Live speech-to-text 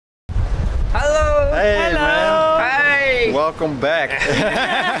welcome back.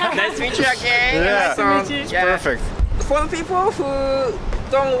 Nice to meet you again. Yeah, nice to meet you. It's perfect. For the people who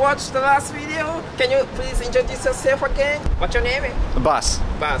don't watch the last video, can you please introduce yourself again? What's your name? Bas.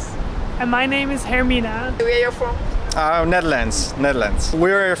 Bas. And my name is Hermina. Where are you from? Netherlands. We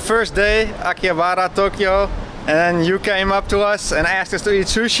were here first day, Akihabara, Tokyo. And then you came up to us and asked us to eat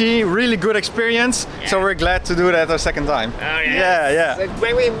sushi. Really good experience. Yeah. So we're glad to do that a second time. Oh, yes. Yeah. So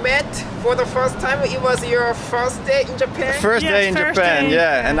when we met for the first time, it was your first day in Japan? First day in Japan,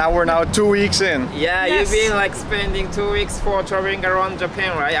 yeah. And now we're 2 weeks in. Yeah, yes. You've been like spending 2 weeks for traveling around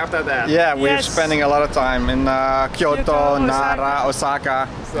Japan, right? After that. Yeah, we're spending a lot of time in Kyoto, Nara, Osaka.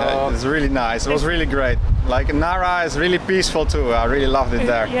 So it's really nice. It was really great. Like Nara is really peaceful too. I really loved it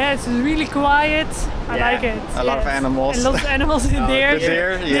there. Yeah, it's really quiet. I like it. A lot of animals. And lots of animals in there. The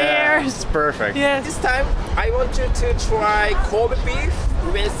deer, yeah, it's perfect. Yes. This time I want you to try Kobe beef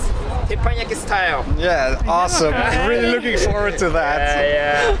with teppan yaki style. Yeah, awesome. I'm really looking forward to that.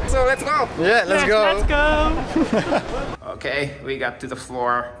 Yeah. So let's go. Yeah, let's go. Let's go. Okay, we got to the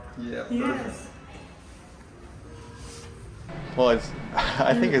floor. Yeah. Yes. Well,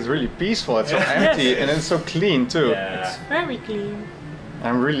 I think it's really peaceful. It's so empty and it's so clean too. Yeah. It's very clean.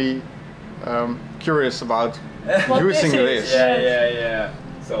 I'm really curious about What using this is. this. Yeah.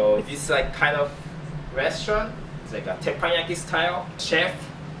 So this is like kind of restaurant. It's like a teppan yaki style. Chef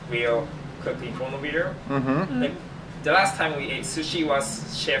will cook in front of you. Like the last time we ate sushi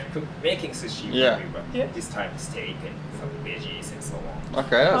was chef making sushi. Yeah. But this time steak and some veggies and so on.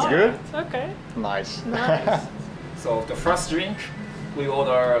 Okay, that's good. Okay. Nice. Nice. So the first drink, we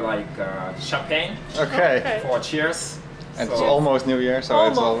order like champagne. Okay. For cheers. And so it's almost New Year, so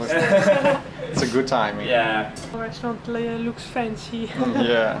it's almost it's a good timing. Yeah. The restaurant looks fancy.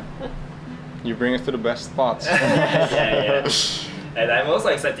 Yeah. You bring us to the best spots. yeah. And I'm also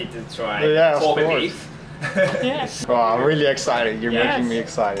excited to try Kobe beef. Yes. Oh, I'm really excited. You're making me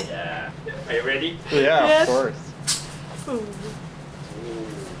excited. Yeah. Are you ready? Yeah, Yes. of course.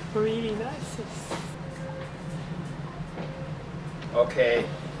 Ooh. Really nice. Okay.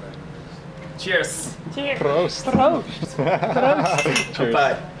 Cheers. Cheers. Proost. Proost. Proost. Cheers.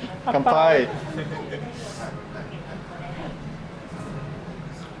 Bye. Kampai.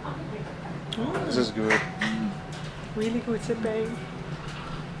 This is good. Really good champagne.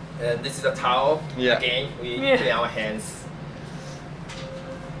 And this is a towel. Yeah. Again, we clean our hands.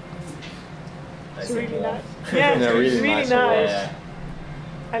 It's really nice. Yeah, Yeah, really it's really nice. nice.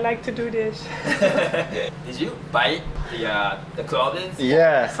 I like to do this. Did you buy the clothes?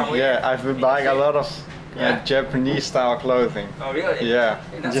 Yeah, somewhere? I've been buying a lot of Japanese style clothing. Oh really? Yeah,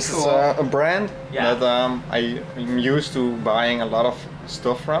 That's this cool. is a brand that I'm used to buying a lot of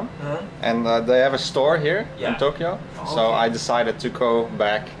stuff from, and they have a store here in Tokyo. So I decided to go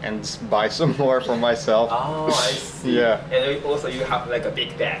back and buy some more for myself. Oh, I see. Yeah. And also you have like a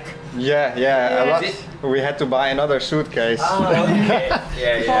big bag. Yeah, a lot. We had to buy another suitcase. Oh, okay.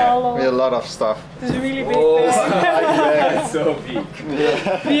 Yeah. We had a lot of stuff. It's really big. Oh, yeah, it's so big.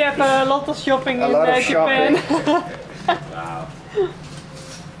 Yeah. We have a lot of shopping in shopping. Japan. Wow.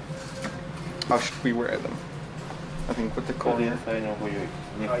 How should we wear them? I think with the collar. You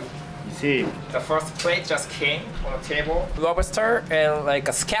see, the first plate just came on the table. Lobster and like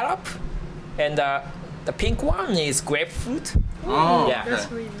a scallop, and the pink one is grapefruit. Oh, yeah. That's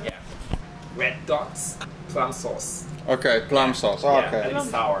really nice. Yeah. Red dots, plum sauce. Okay, plum sauce. Oh, okay. And it's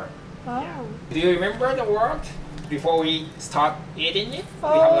sour. Oh. Yeah. Do you remember the word before we start eating it? We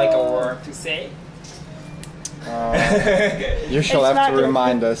have like a word to say. You shall have to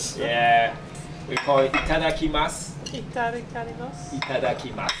remind us. Yeah. We call it itadakimasu. Itadakimasu.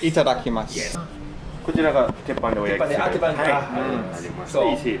 Itadakimasu. Itadakimasu. Yes. こちらが鉄板でお焼きする。鉄板ではい、ありまし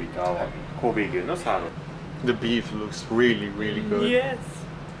て、伊勢海老と神戸牛のサーロイン。 The beef looks really good. Yes.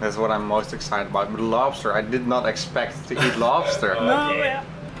 That's what I'm most excited about. But lobster, I did not expect to eat lobster. No, Okay. yeah.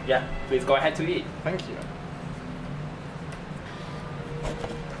 Yeah, please go ahead to eat. Thank you.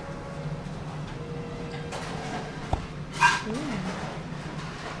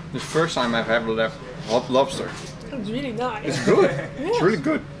 The first time I've ever had hot lobster. It's really nice. It's good. It's really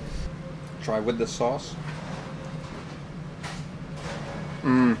good. Try with the sauce.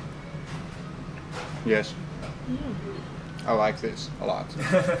 Yes. I like this a lot.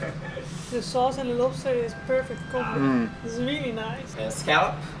 The sauce and the lobster is perfect combo. It's really nice. And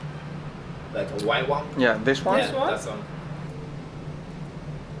scallop, like a white one. Yeah, this one? This one? That's one.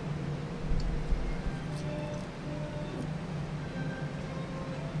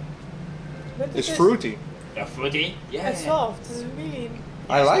 But It's is fruity. Yeah, fruity. Yeah. and soft. It's really.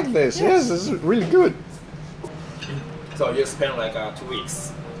 I like this. Yes, this is really good. So you spend like 2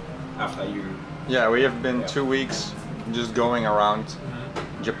 weeks after you. Yeah, we have been 2 weeks just going around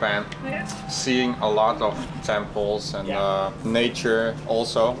Japan, seeing a lot of temples and nature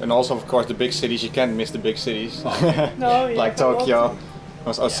also, and also of course the big cities. You can't miss the big cities. No, like Tokyo.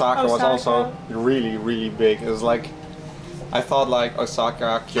 Osaka was also really big. It was like, I thought like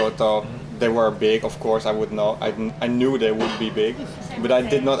Osaka, Kyoto, they were big. Of course I would know. I knew they would be big, but I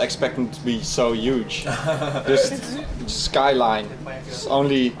did not expect them to be so huge. Just skyline, just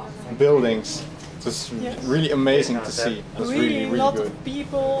only buildings. It's really amazing to see. It was really lot good. of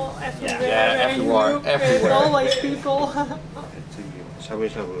people everywhere. Yeah, everywhere. Everywhere. Always people. しゃぶ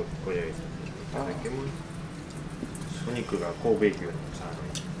しゃぶご用意させていただきます。お肉が神戸牛のサー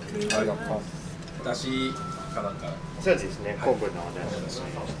ロイン。私かなんか。そうですね。神戸のお出汁をして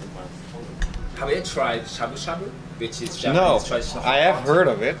ます。Have you tried shabu shabu, which is No, Japanese traditional? I have heard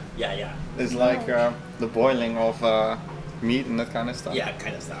of it. Yeah. It's like the boiling of meat and that kind of stuff. Yeah,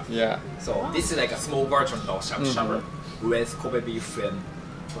 kind of stuff. Yeah. So this is like a small version of shabu shabu with Kobe beef and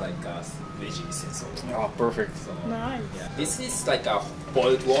like veggies and so on. Oh, perfect. So, Nice. yeah. This is like a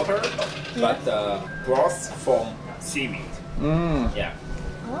boiled water, but broth from seaweed. Yeah.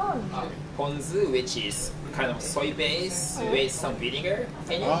 Oh. Ponzu, which is kind of soy base with some vinegar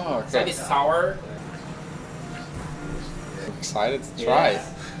in it. Oh, okay. So it's sour. Excited to try.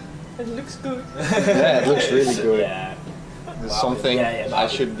 It looks good. Yeah, it looks really good. Yeah. It's something I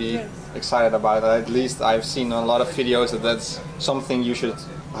should be excited about. At least I've seen a lot of videos that that's something you should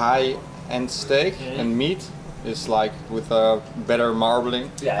high-end steak and meat is like with a better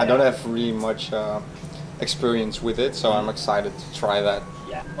marbling. I don't have really much experience with it, so I'm excited to try that.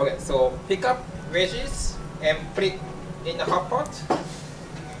 Yeah. Okay, so pick up veggies and put it in the hot pot.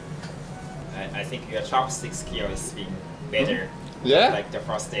 I think your chopstick skill is being better. Yeah? Like the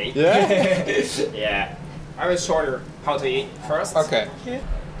first day. Yeah? Yeah. I will show you how to eat first. Okay. Yeah.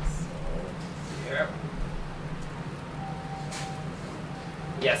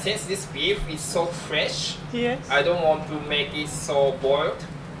 Yeah, since this beef is so fresh, Yes. I don't want to make it so boiled.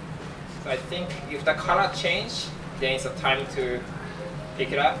 So I think if the color change, then it's a time to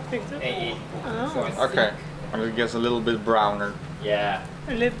pick it up Pick it up. and eat. Oh. So I think, Okay. And it gets a little bit browner. yeah.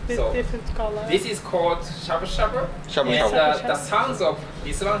 A little bit So, different color. This is called shabu shabu. Shabu And shabu. the sounds of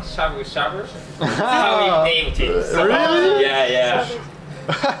this one, shabu shabu, is how we named it. So, Really? Yeah.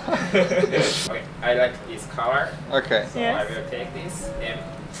 Okay, I like this color. Okay. So Yes. I will take this and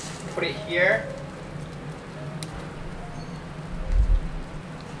put it here.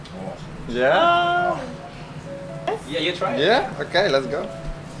 Yeah? Oh. Yeah, you try it. Yeah? Okay, let's go.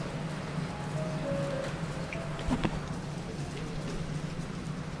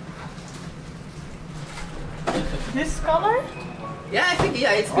 This color? Yeah, I think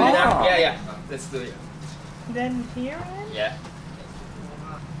it's good enough. Yeah. Let's do it. Then here. Yeah.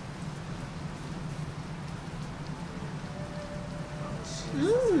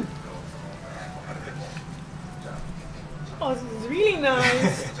 Mmm. Oh, this is really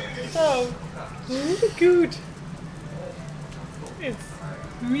nice. So, really good. It's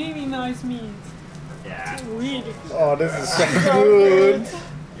really nice meat. Yeah. Really good. Oh, this is so So good. good.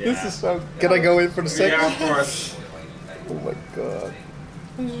 This is so. Can I go in for the second? Yeah, of course. Oh my god.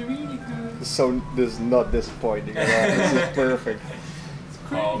 It's really good. So this is not disappointing at all. This is perfect.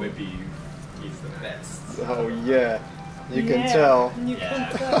 Kobe beef is the best. Oh yeah. You can Yeah, tell. You can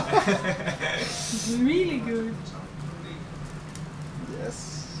tell. It's really good.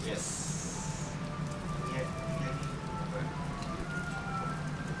 Yes. Yes.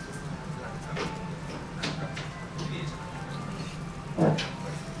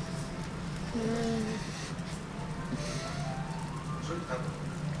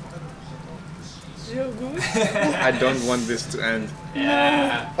 So good. I don't want this to end.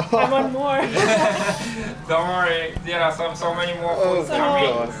 Yeah. I want more. Don't worry, there are so many more Oh, foods my coming.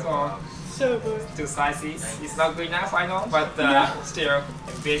 God. So So good. 2 slices is not good enough, I know, but Yeah. still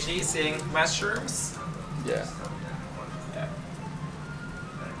veggies and mushrooms. Yeah. Yeah.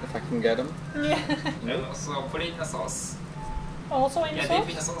 If I can get them. Yeah. And also put it in the sauce. Also in Yeah, sauce? dip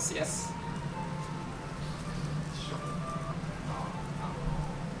in the sauce, yes.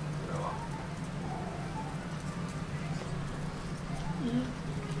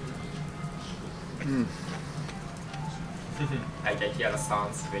 I can hear the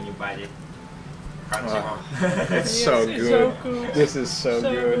sounds when you bite it. Crunchy Wow. one. It's Yes, so it's good. so good. This is so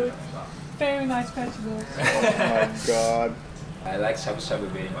good. Very nice vegetables. Oh my god. I like shabu shabu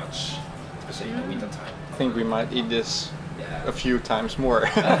very much, especially in the winter time. I think we might eat this Yeah. a few times more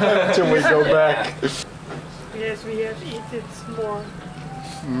till we go back. Yes, we have eaten more.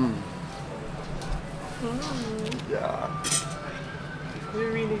 Mm. Mm. Yeah.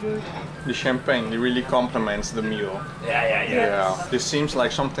 really good. The champagne, it really complements the meal. Yeah. This seems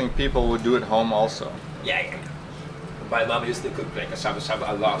like something people would do at home also. Yeah. My mom used to cook like a shabu shabu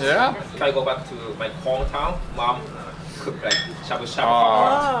a lot. Yeah? If I go back to my hometown, mom cooked like shabu shabu.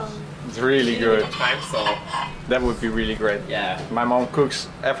 Oh. It's really good. Time, so That would be really great. yeah. My mom cooks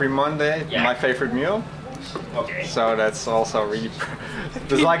every Monday, Yeah. my favorite meal. Okay. So that's also really,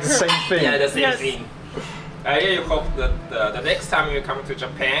 it's like the same thing. Yeah, the same Yes. thing. I really hope that the next time you come to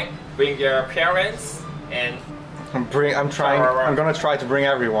Japan, bring your parents and I'm gonna try to bring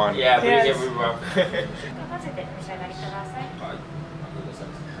everyone. yeah, bring Yes. everyone.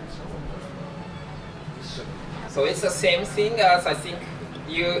 So it's the same thing as I think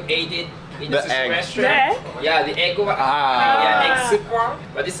you ate it in the The sushi egg. restaurant. The egg? Yeah, the egg one. Ah. Yeah, egg soup one.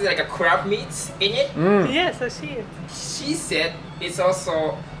 But this is like a crab meat in it. Yes, I see it. She said it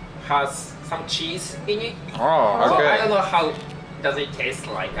also has some cheese in it. Oh, So I don't okay. know how does it taste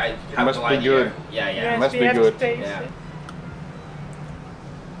like. I have Must no be idea. good. Yeah. Yes, Must we be have good. to taste Yeah. it.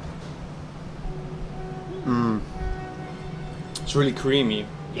 It's really creamy.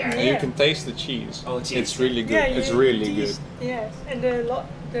 Yeah. And you can taste the cheese. Oh, cheese. It's really good. Yeah, It's you really good. taste- Yes, and the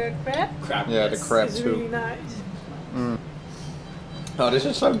crab Crab. Yeah, the yes. crab is too. really nice. Oh, this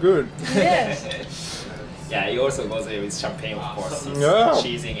is so good. Yes. Yeah, it also goes with champagne, of course. It's Yeah.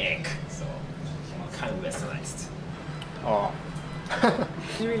 cheese and egg, so kind of westernized. Oh,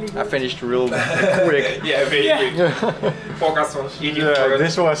 It's really I good. finished real quick. Yeah, very Yeah. quick. Focus on eating Yeah, first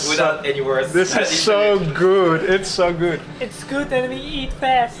this was without so- any words. This is so good. It's so good. It's good and we eat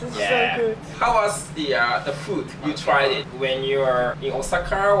fast. It's Yeah. so good. How was the food? You tried it when you were in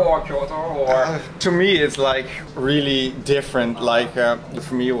Osaka or Kyoto or? To me, it's like really different. Like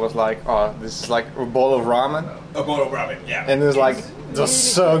for me, it was like, oh, this is like a bowl of ramen, A bowl of ramen. Yeah. and it's like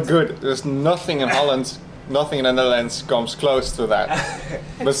just so good. There's nothing in Holland, nothing in the Netherlands comes close to that.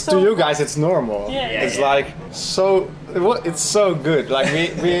 But so to you guys, it's normal. Yeah. It's like so. It's so good. Like we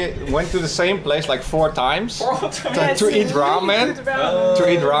went to the same place like 4 times Yeah, to it's eat really ramen. good ramen. To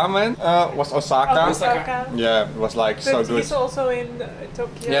eat ramen was Osaka. Osaka. Yeah, it was like so But good. he's also in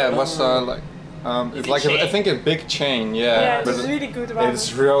Tokyo. Yeah, it was like it's like I think a big chain. Yeah, Yeah, but it's really good ramen.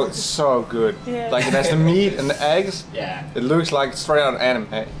 it's real. It's so good. Yeah. Like it has the meat and the eggs. Yeah. It looks like straight out of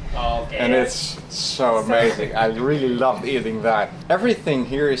anime, Okay. and it's so amazing. I really loved eating that. Everything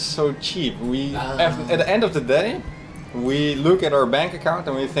here is so cheap. We at the end of the day, we look at our bank account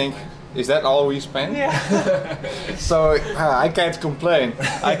and we think, is that all we spent? Yeah. So I can't complain.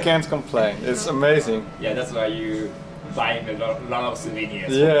 I can't complain. It's amazing. Yeah, that's why you buying a lot of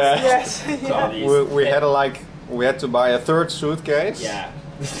souvenirs. Yeah. Yes. So Yeah. these- We had to buy a 3rd suitcase. Yeah.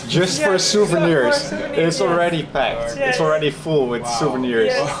 Just Yeah, for souvenirs. for souvenirs, It's yes. already packed. Yes. It's already full with Wow.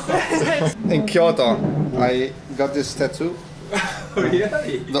 souvenirs. Yes. In Kyoto, I got this tattoo,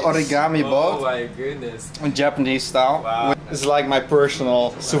 Really? the origami Oh boat, my goodness. in Japanese style. Wow. It's like my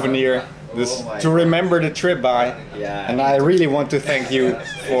personal souvenir, this Oh my to remember the trip by. Yeah. And I really want to thank you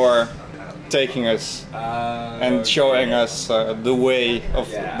for taking us and showing us the way of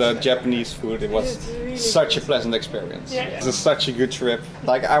Yeah. the Japanese food. It was It's really such a pleasant experience. Yeah. It was such a good trip.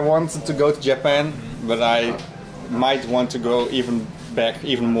 Like I wanted to go to Japan, but I might want to go even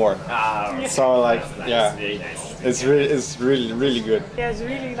more. So like Nice. yeah, Very nice. it's really good. Yeah, it's a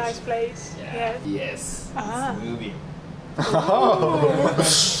really nice place. Yeah. Yes. Ah. It's moving.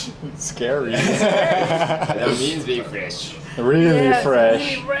 Scary. That means being fresh. Really Yeah, it's fresh.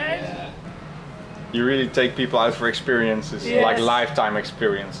 Really fresh. You really take people out for experiences, Yes. like lifetime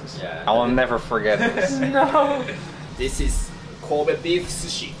experiences. Yeah. I will never forget this. No. This is Kobe beef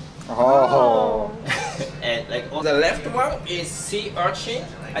sushi. Oh. And like on the left one is sea urchin.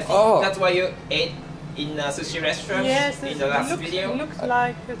 I think Oh. that's why you ate in a sushi restaurant Yes, in the last video. looks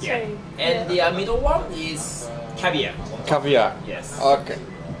like the Yeah. same. And the middle one is caviar. Caviar. Yes. Okay.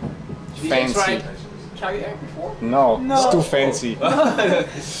 Did you Fancy. try caviar before? No, No. it's too fancy.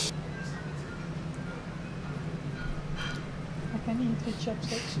 I can eat the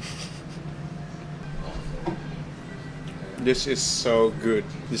chopsticks. This is so good.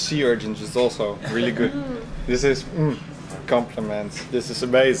 The sea urchins is also really good. This is compliments. This is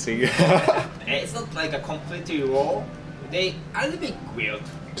amazing. And it's not like a completely raw. They are a little bit grilled.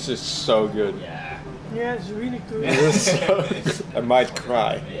 This is so good. Yeah. Yeah, it's really good. This is so- I might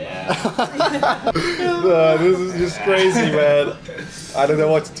cry. Yeah. This is just crazy, man. I don't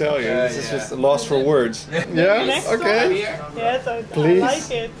know what to tell you. This is yeah. just a loss for words. Yeah? Next Okay. Caviar. Yes, I Please.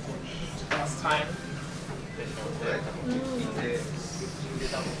 like it. Last time.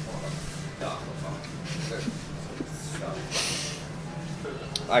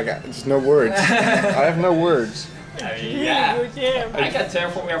 I got just no words. I have no words. I mean, Really yeah. good, yeah. I can tell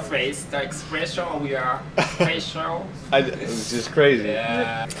from your face the expression of your facial. It's just crazy.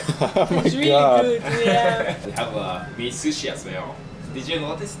 Yeah. Oh my It's really god. good, yeah. We have beef sushi as well. Did you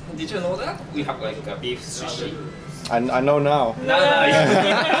notice? Did you know that we have like a beef sushi? I know now. No.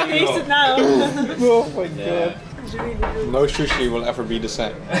 Taste it now. Oh my Yeah. god. It's really good. No sushi will ever be the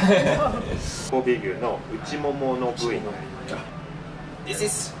same. 神戸牛の内ももの部位の This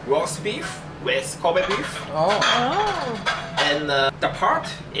is roast beef with Kobe beef, Oh. Oh. and the part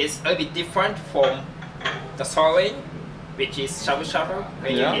is a bit different from the sirloin, which is shabu shabu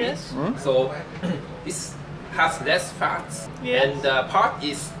when Yeah. you eat it. Yes. So this has less fats, Yes. and the part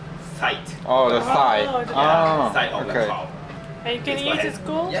is thigh. Oh, the thigh. Oh, the- Ah, Thigh of the okay. cow. And you can Let's go eat ahead. it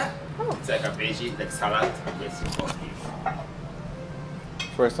cold? Yeah. Oh. It's like a veggie, like salad with roast beef.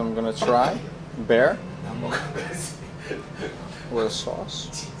 First, I'm gonna try bear with a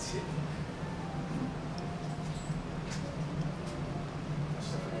sauce.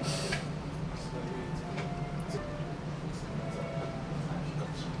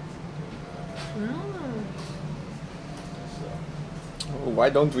 Why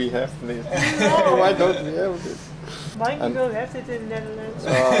don't we have this? Why don't we have this? Why And- you don't have it in the Netherlands?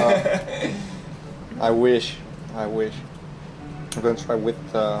 I wish. I wish. I'm gonna try with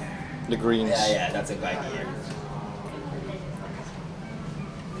the greens. Yeah, that's a good idea.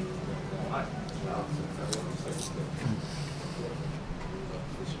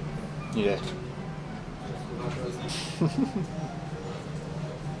 Yes.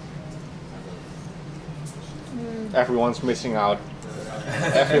 Everyone's missing out.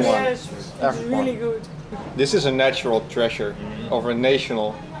 Everyone. Yes, it's Everyone. really good. This is a natural treasure of a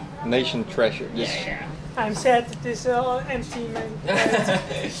nation treasure. This, Yeah. I'm sad it is all empty, man. But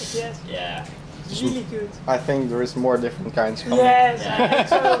yes, Yeah. it's really good. I think there is more different kinds coming. Yes, I think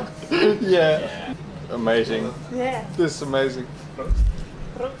so. Yeah. Yeah. Amazing. Yeah. This is amazing. Proost.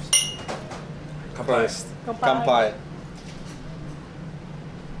 Prost. Kampai. Kampai.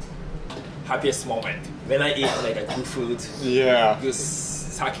 Happiest moment when I eat like a good food, Yeah. good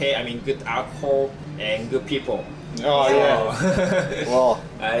sake, I mean good alcohol and good people. Oh yeah. Well,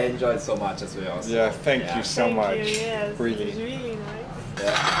 I enjoyed so much as well. So, yeah. Thank you so Thank much. you, yes. Really. It's really nice.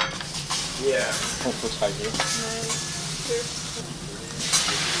 Yeah. Yeah. Thanks for taking. Nice.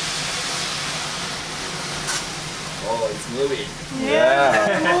 Oh, it's moving.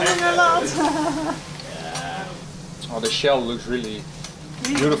 Yeah, moving a lot. Yeah. Oh, the shell looks really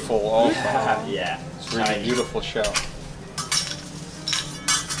beautiful. Also, Yeah. it's really Shiny. beautiful shell.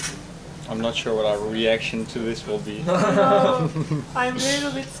 I'm not sure what our reaction to this will be. No, I'm a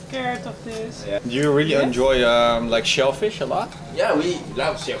little bit scared of this. Yeah. Do you really Yes. enjoy like shellfish a lot? Yeah, we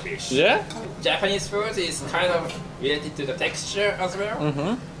love shellfish. Yeah. Japanese food is kind of related to the texture as well.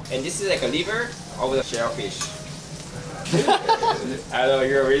 Mm-hmm. And this is like a liver of the shellfish. I know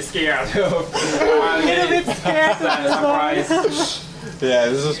you're really scared. A little bit scared of this one. Surprise. Yeah,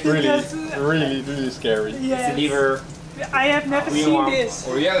 this is really, Because, really scary. It's Yes. liver. I have never We seen want- this.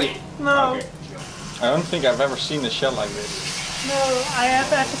 Oh, really? No, Okay. I don't think I've ever seen a shell like this. no, I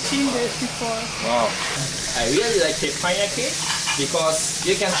have ever seen this before. Wow. I really like Teppan Yaki because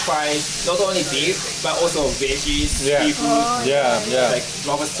you can try not only beef but also veggies, Yeah. seafood, Oh, Yeah, yeah. like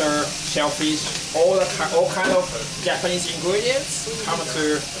lobster, shellfish, all kind of Japanese ingredients come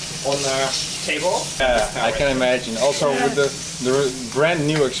to on the table. Yeah, I can imagine. Also with the brand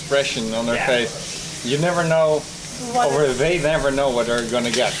new expression on their Yeah. face, you never know, What or they never know what they're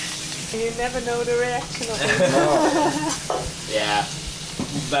gonna get. you never know the reaction of it. Yeah,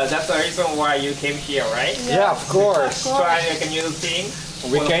 but that's the reason why you came here, right? Yeah, of course. Try like a new thing.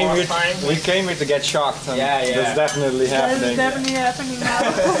 We for the came here. first time. We came here to get shocked, and Yeah, yeah. that's definitely That is happening. definitely happening now.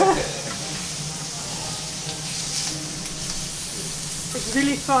 It's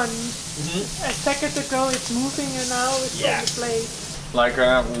really fun. A second ago it's moving and now it's Yeah. on the plate. Like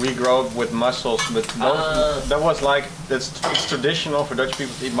we grow up with mussels, but that was like it's traditional for Dutch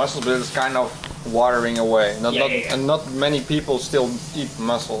people to eat mussels, but it's kind of watering away. Yeah. And not many people still eat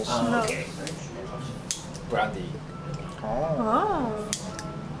mussels. No. Okay. Brandy. Oh.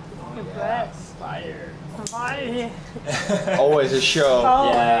 The best. Fire. Why? Always a show.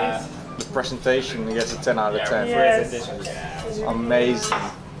 Always. Yeah. The presentation gets a 10 out of 10. Yeah. Presentation. Yeah. It's really Amazing.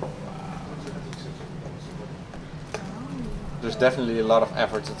 There's definitely a lot of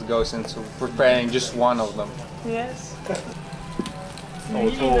effort that goes into preparing just one of them. Yes. お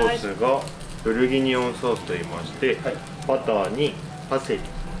Really ソー nice. スがブルギニオンソースと言いまして、バターにパセリ、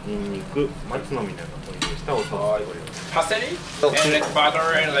ニンニク、松の実などを入れしたおソースでございます Parsley and like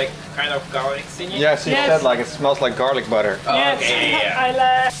butter and like kind of garlic in it. Yes, you Yes. said like it smells like garlic butter. Oh, Yes. okay, yeah. I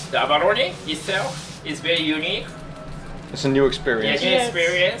like. The abalone itself is very unique It's a new experience. Yeah, new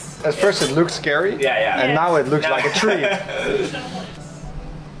experience. At first it looked scary. Yeah, yeah. And now it looks like a treat.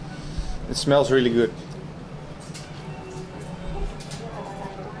 It smells really good.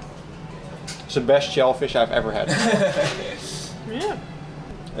 It's the best shellfish I've ever had. Yeah.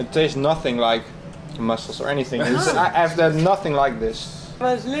 It tastes nothing like mussels or anything. I've had nothing like this.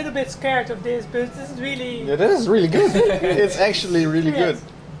 I was a little bit scared of this, but this is really... Yeah, this is really good. It's actually really good.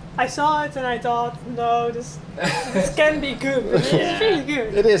 I saw it and I thought, no, this can be good, but it's really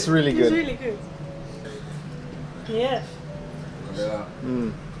good. It is really good. It's really good. Yes.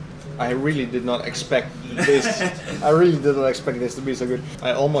 I really did not expect this. I really did not expect this to be so good.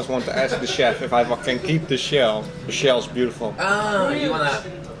 I almost want to ask the chef if I can keep the shell. The shell's beautiful. Oh, you wanna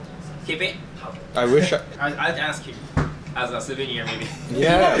keep it? I wish I'll ask you as a souvenir, maybe.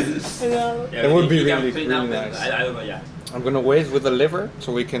 Yeah. Yeah, It would be you really, can really nice. I don't know, yeah. I'm gonna wait with the liver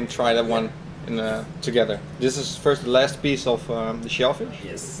so we can try that one together. This is first the last piece of the shellfish.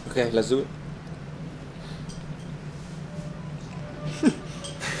 Yes. Okay, let's do it.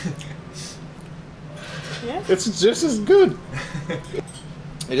 Yes. It's just as good.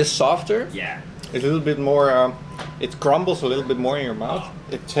 It is softer. Yeah. It's a little bit more. It crumbles a little bit more in your mouth.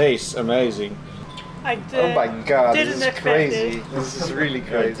 It tastes amazing. Oh my god, this is crazy. This is really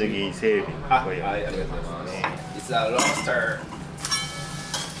crazy. It's a lobster.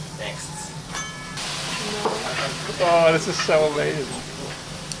 Next. Oh, this is so amazing.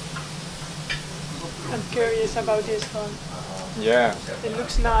 I'm curious about this one. Yeah. It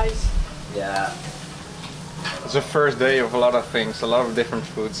looks nice. Yeah. It's the first day of a lot of things, a lot of different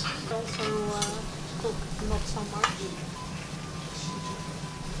foods. Also cook not so much.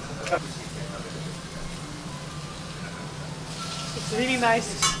 It's really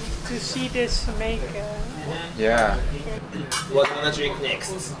nice to see this make. Yeah. What do you wanna drink next?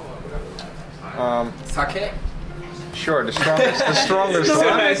 Sake? Sure, the strongest, the strongest The one.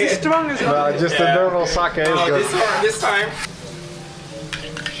 one is the strongest one. Well, just the normal sake is Oh, good. this one, this time.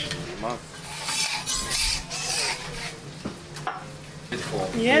 Beautiful.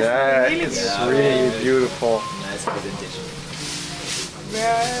 Yes, Yeah, really it's good. really beautiful. Nice presentation.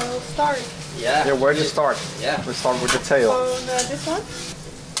 We'll start. Yeah. Yeah, where to start? Yeah. We start with the tail. On this one.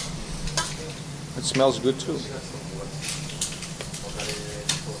 It smells good too.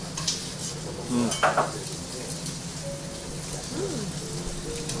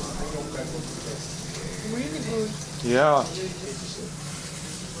 Really good. Yeah.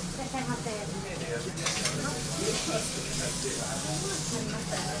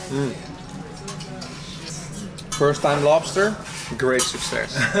 First time lobster, great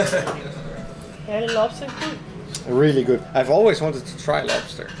success. Yeah, the lobster is good. Really good. I've always wanted to try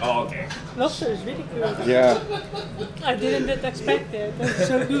lobster. Oh, okay. Lobster is really good. Yeah. I didn't expect it. It's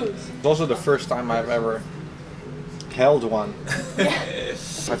so good. It's also the first time I've ever held one.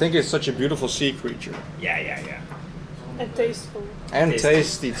 I think it's such a beautiful sea creature. Yeah, yeah, yeah. And tasteful. And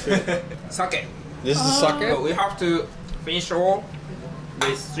Tasty. tasty too. Sake. This is the So sake? we have to finish all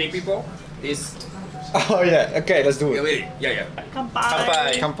with 3 people. This. Oh yeah, okay, let's do You it. ready? Yeah, yeah.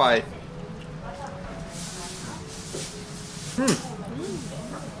 Kanpai. Kanpai.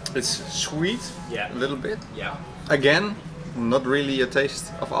 It's sweet, Yeah. a little bit. Yeah. Again, not really a taste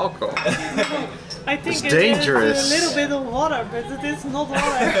of alcohol. I think It's it dangerous. is a little bit of water, but it is not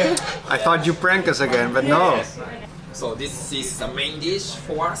water. I thought you prank us again, but no. So this is the main dish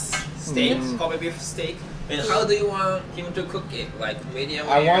for us. Steak, Kobe beef steak. And how do you want him to cook it? Like medium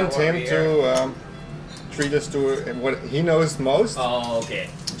I rare want or him rare? to treat us to what he knows most. Oh, okay.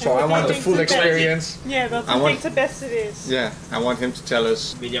 So I want the think full the best. experience. Yeah, but I I want- think the best it is. Yeah, I want him to tell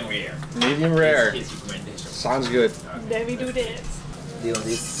us Medium rare. medium rare. His recommendation. Sounds good. Then we do this. Deal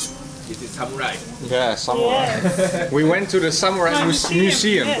this. This is samurai. Yeah, samurai. Yes. We went to the samurai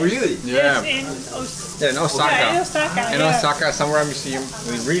museum. Yes. Really? Yeah. Yes, Yeah, in Osaka. Yeah, in Osaka. In yeah. Osaka Samurai Museum.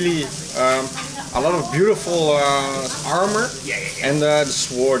 With really a lot of beautiful armor and the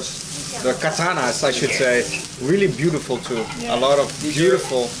swords, the katanas, I should say. Really beautiful too. A lot of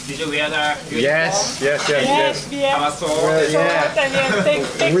beautiful. Did you wear the Yes, yes, yes, Yes, yes. we have Our sword? Well, yeah. and we take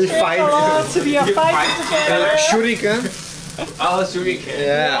We pictures fight. a lot. We are fighting together. Shuriken. Oh, shuriken.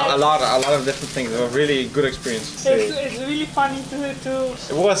 Yeah, a lot of different things. It was a really good experience. It's really funny to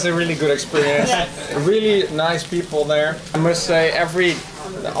It was a really good experience. Really nice people there. I must say,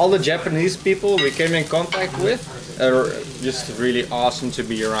 all the Japanese people we came in contact with are just really awesome to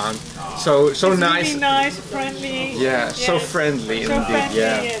be around. So it's nice. really nice, friendly. Yeah, so Yes. friendly So indeed. friendly,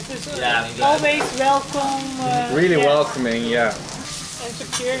 Yeah, yes. It's Yeah, I'm glad. always welcome. really yeah. welcoming. Yeah, And so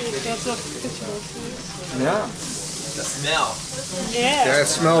curious, that's what vegetables is. yeah. The smell. Yeah. Yeah, it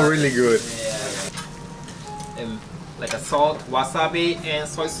smells really good. And like a salt, wasabi, and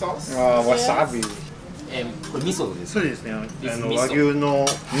soy sauce. Wasabi. And これ味噌です。そうですね。This 和牛の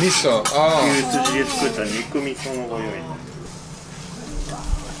Miso. 牛すじで作った肉味噌のご用意。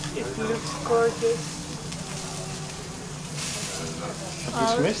It looks gorgeous.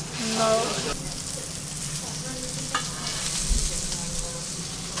 Have you missed? No.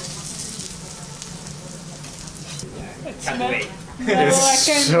 Can't wait. No, I It's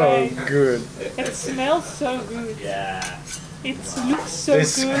can't so wait. good. It smells so good. Yeah. It looks so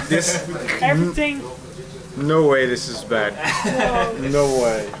good. This, Everything. no way this is bad. No, No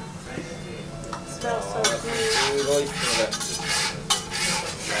way. it smells so good. すごいっす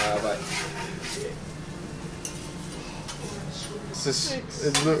ね。やばい。 This is, it's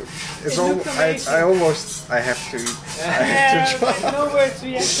It all, looks amazing. I almost, I have to eat. I Yeah, have to try. no words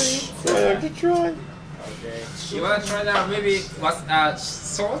we have to eat. I have to try. You wanna try that? Maybe what's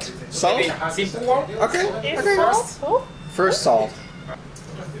salt? Salt? Maybe simple one. Okay, Is okay. salt? Oh, First salt.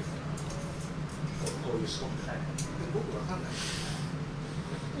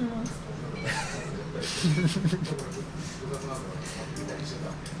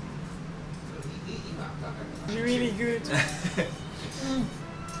 it's really good.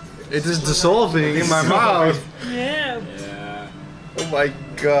 It is dissolving in my mouth. Yeah, Yeah. Oh my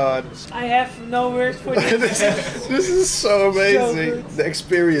god. I have no words for this. This is so amazing. good. The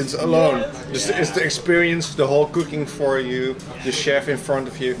experience alone. Yes. It's the experience, the whole cooking for you, the chef in front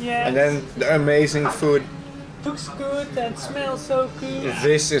of you, Yes. and then the amazing food. Looks good and smells so good.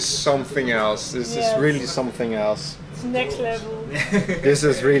 This is something else. This Yes. is really something else. It's next level. This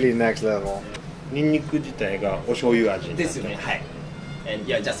is really next level. ニンニク自体がお醤油味になってですよね。はい。And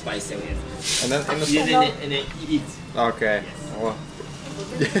yeah, just by saying it. And then in the And salt. then eat. Okay. Well,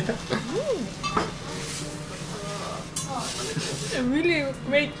 A really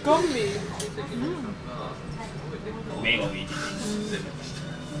great combi. Maybe.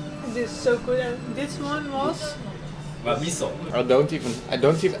 This is so good. And this one was But miso. I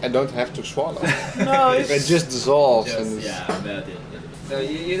don't have to swallow. no, It it's just dissolves Just, and it's yeah, about it. So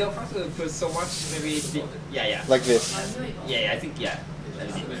you don't have to put so much. Maybe yeah. like this. Yeah, I think yeah.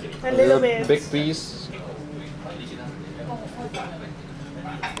 a little bit. Big piece.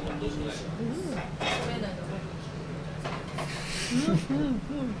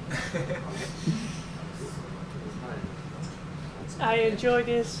 I enjoy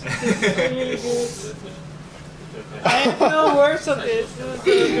this. This is really good. I have no words of this.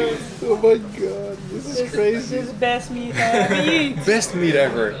 This is so good. Oh my god, this is crazy. This is best meat I ever eat. Best meat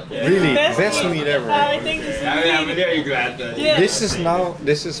ever. Really, best meat ever. I think this is I'm really. very glad that Yeah. This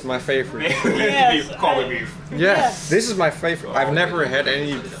is my favorite. Yes, Kobe I- beef. Yeah, this is my favorite. I've never had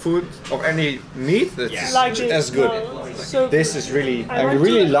any food of any meat that's Like this. as good. No, it's so This good. is really, I I want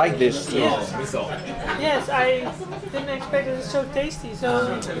really to- like this too. Yes. Miso. Yes, I didn't expect it was so tasty,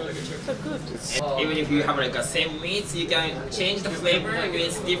 so good. Even if you have like a same meat, you can change the flavor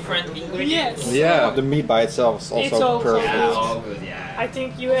with different ingredients. Yes. Yeah, the meat by itself is It's also also perfect. Yeah, all good. Yeah. I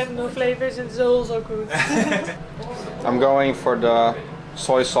think you have no flavors and it's also good. I'm going for the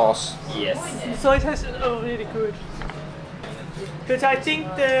soy sauce. Yes. So it has really good. But I think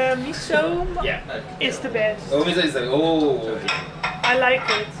the miso Yeah. is the best. Oh, miso is like okay. I like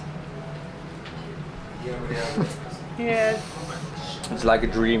it. Yeah, It's like a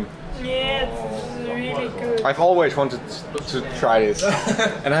dream. yeah, it's really good. I've always wanted to try this,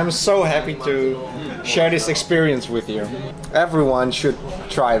 and I'm so happy to share this experience with you. Everyone should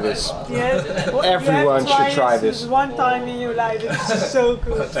try this. Yes, Everyone should try this. One time in your life, it's so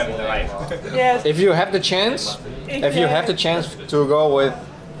good. Time in the life. Yes, If you have the chance, if you have the chance to go with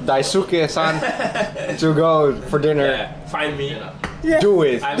Daisuke-san to go for dinner, Yeah. Find me. do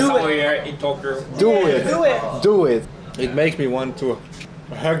it. I'm Do it. somewhere in Tokyo. Do it. do it. Do it. It makes me want to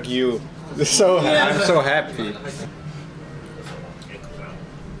hug you. So I'm so happy.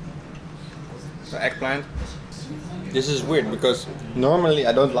 The eggplant. This is weird because normally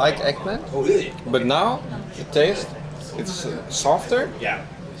I don't like eggplant, Oh really? but now it tastes. It's softer, Yeah.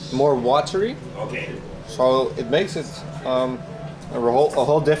 more watery, Okay. so it makes it a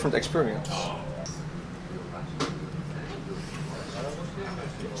whole different experience.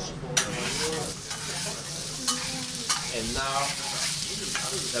 And now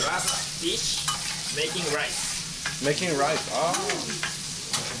the last dish, making rice. Making rice. Oh.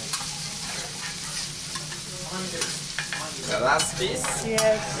 The last piece.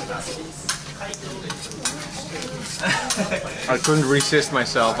 Yes. Last piece. I couldn't resist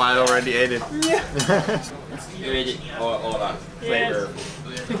myself. I already ate it. Yeah. You ate it all that Yes. flavor.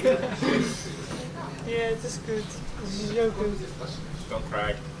 Yeah, it is good. It's so good. Don't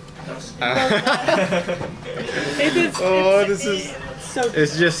cry.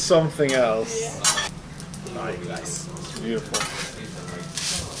 It's just something else. Yeah. Alright, guys. It's beautiful.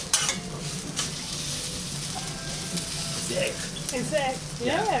 It's egg. It's egg.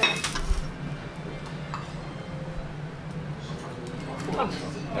 Yeah. Oh,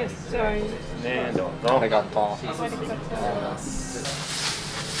 yes, sorry. Arigato.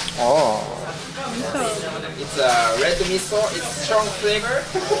 Oh. It's a red miso. It's strong flavor.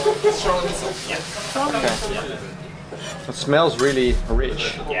 Strong miso. Yeah. Okay. It smells really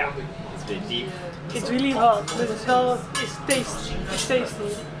rich. Yeah. It's very deep. It's really hot, but it's tasty. It's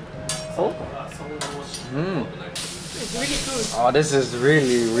tasty. Oh. Mm. It's really good. Oh, this is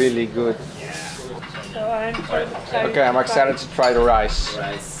really good. So I'm excited. Okay, I'm excited to try the rice.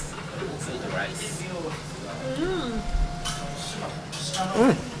 Rice. Let's eat the rice.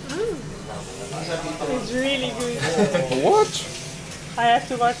 It's really good. What? I have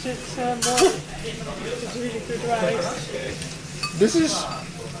to watch it more. It's really good rice. This is...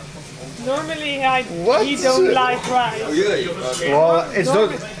 Normally What? we don't like rice. Really? Okay. Well,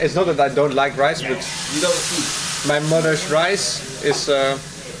 it's not that I don't like rice, but You don't eat. my mother's rice is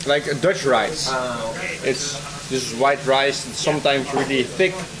like a Dutch rice. Okay. It's just white rice, it's sometimes really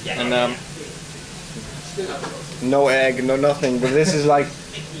thick, and no egg, no nothing, but this is like...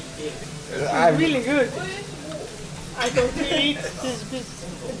 It's really good. I don't eat this bit.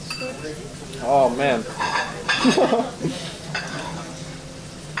 It's good. Oh man.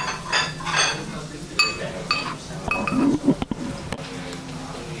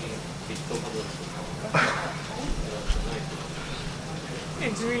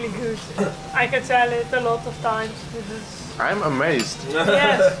 It's really good. I can tell it a lot of times. I'm amazed.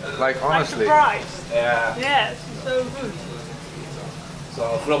 Yes. Like honestly. I'm surprised. Yeah. Yes, it's so good.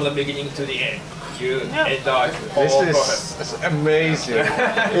 So from the beginning to the end, you Yeah. enjoy the This whole is process. it's amazing.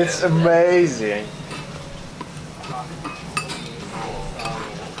 It's amazing.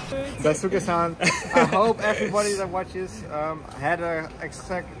 Daisuke-san, I hope everybody that watches had a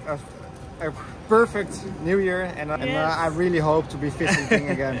perfect New Year, and Yes. I really hope to be visiting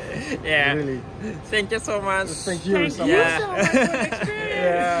again. Yeah. Really. Thank you so much. Thank you Thank so you much. so much for the experience.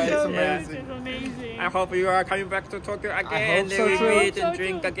 Yeah, it's So amazing. It's amazing. I hope you are coming back to Tokyo again. hope so we too. will I meet hope and so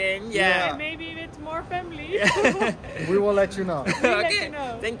drink too. again. And Yeah. maybe with more family. We will let you know. We'll let Okay. you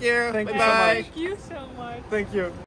know. Thank you. Thank you so Bye-bye. Thank you so much. Thank you.